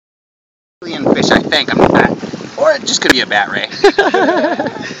fish, I think. I'm not. Or it just could be a bat ray.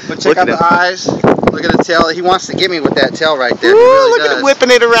 But check out the eyes. Look at the tail. He wants to get me with that tail right there. Ooh, really look at him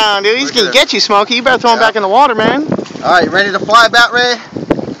whipping it around, dude. He's going to get you, Smokey. You better throw him back in the water, man. All right, ready to fly, bat ray?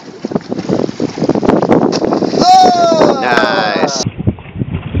 Oh! Nice.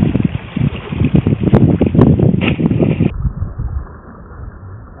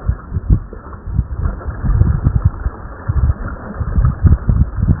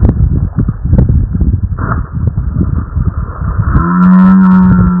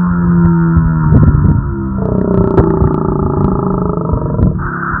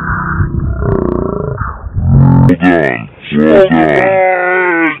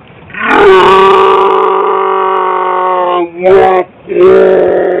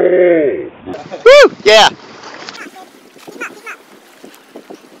 Woo! Yeah.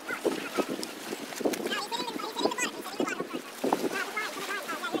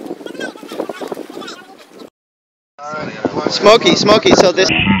 Smokey, so this.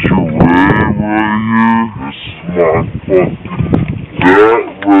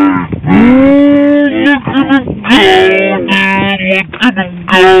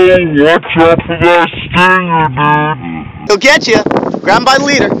 Watch out for that stinger, dude. He'll get you. Grab him by the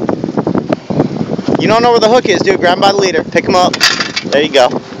leader. You don't know where the hook is, dude. Grab him by the leader. Pick him up. There you go.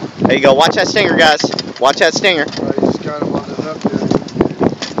 There you go. Watch that stinger, guys. Watch that stinger. He's got him on the hook there.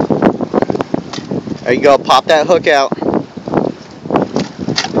 There you go. Pop that hook out.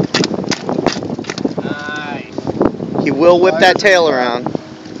 Nice. He will whip that tail around.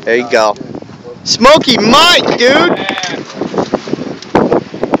 There you go. Smokey Mike, dude.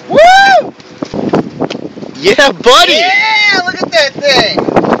 Woo! Yeah, buddy. Yeah, look at that thing.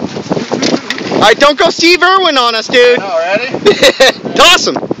 All right, don't go Steve Irwin on us, dude. All ready? Toss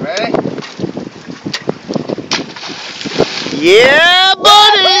him. Ready? Yeah, buddy.